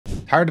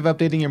Tired of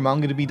updating your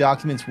MongoDB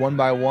documents one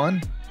by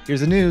one? Here's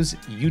the news,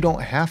 you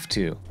don't have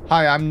to.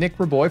 Hi, I'm Nick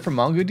Raboy from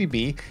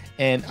MongoDB,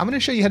 and I'm going to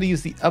show you how to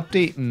use the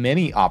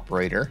updateMany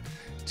operator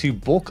to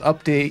bulk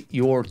update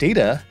your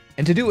data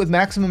and to do it with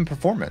maximum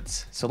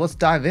performance. So let's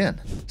dive in.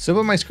 So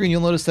on my screen,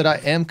 you'll notice that I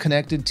am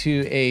connected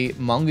to a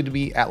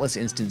MongoDB Atlas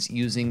instance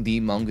using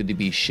the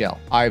MongoDB shell.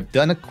 I've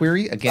done a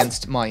query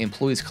against my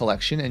employees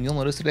collection, and you'll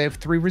notice that I have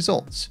 3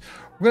 results.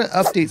 We're going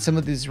to update some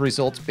of these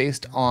results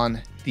based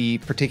on the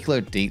particular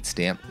date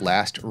stamp,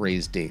 last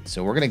raised date.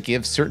 So we're going to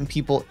give certain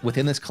people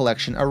within this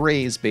collection a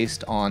raise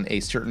based on a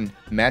certain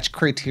match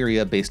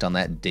criteria based on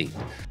that date.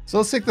 So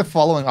let's take the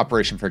following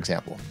operation, for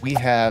example. We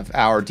have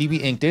our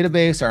DB Inc.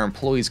 database, our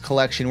employees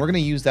collection. We're going to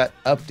use that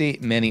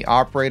updateMany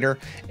operator,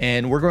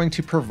 and we're going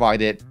to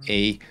provide it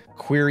a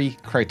query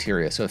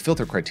criteria, so a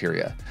filter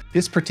criteria.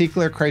 This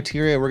particular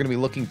criteria, we're going to be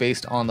looking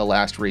based on the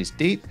last raised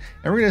date,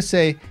 and we're going to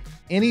say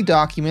any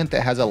document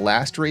that has a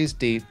last raised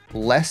date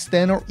less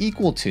than or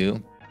equal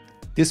to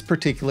this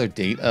particular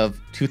date of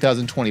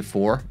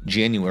 2024,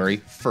 January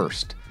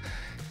 1st.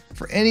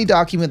 For any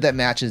document that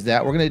matches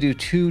that, we're going to do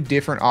 2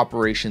 different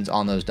operations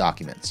on those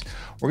documents.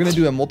 We're going to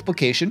do a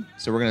multiplication.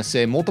 So we're going to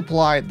say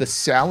multiply the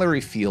salary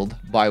field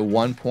by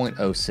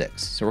 1.06.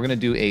 So we're going to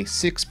do a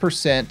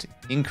 6%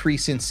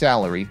 increase in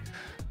salary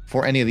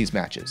for any of these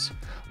matches.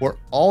 We're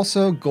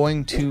also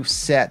going to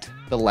set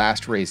the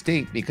last raised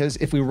date, because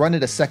if we run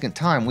it a second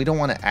time, we don't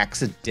want to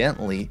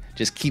accidentally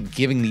just keep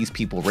giving these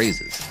people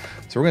raises.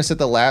 So we're going to set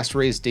the last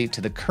raised date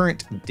to the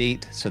current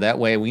date, so that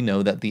way we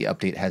know that the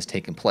update has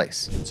taken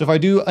place. So if I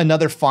do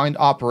another find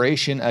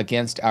operation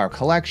against our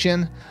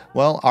collection,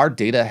 well, our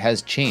data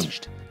has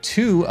changed.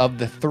 2 of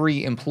the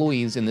 3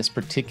 employees in this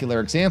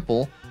particular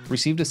example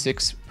received a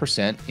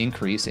 6%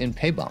 increase in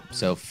pay bump,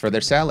 so for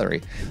their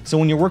salary. So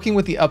when you're working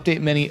with the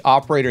updateMany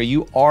operator,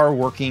 you are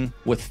working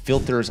with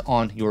filters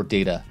on your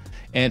data.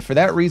 And for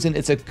that reason,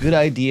 it's a good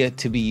idea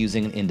to be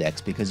using an index,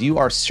 because you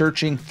are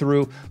searching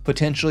through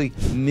potentially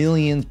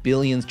millions,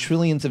 billions,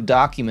 trillions of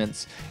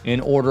documents in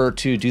order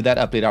to do that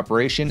update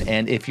operation.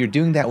 And if you're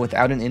doing that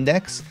without an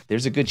index,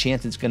 there's a good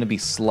chance it's going to be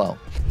slow.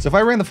 So if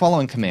I ran the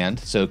following command,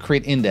 so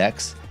create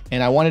index,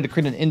 and I wanted to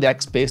create an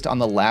index based on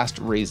the last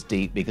raised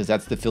date, because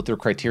that's the filter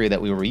criteria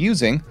that we were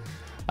using,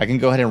 I can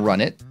go ahead and run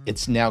it.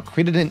 It's now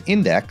created an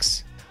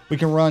index. We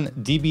can run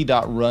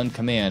db.run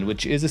command,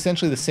 which is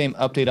essentially the same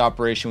update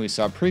operation we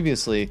saw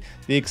previously.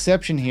 The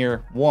exception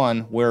here,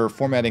 1, we're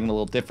formatting it a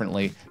little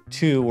differently.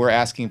 2, we're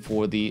asking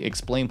for the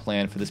explain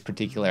plan for this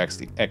particular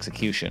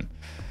execution.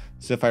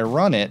 So if I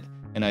run it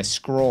and I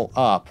scroll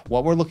up,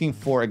 what we're looking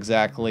for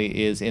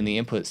exactly is in the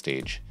input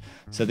stage.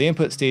 So the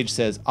input stage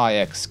says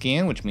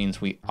ixscan, which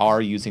means we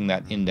are using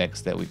that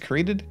index that we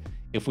created.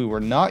 If we were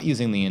not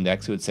using the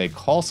index, it would say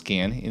call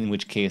scan, in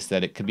which case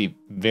that it could be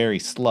very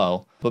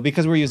slow. But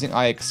because we're using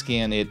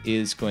ixscan, it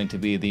is going to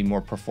be the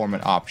more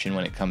performant option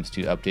when it comes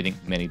to updating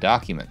many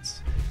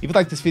documents. If you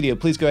like this video,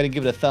 please go ahead and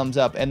give it a thumbs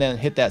up and then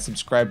hit that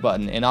subscribe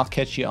button, and I'll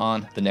catch you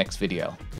on the next video.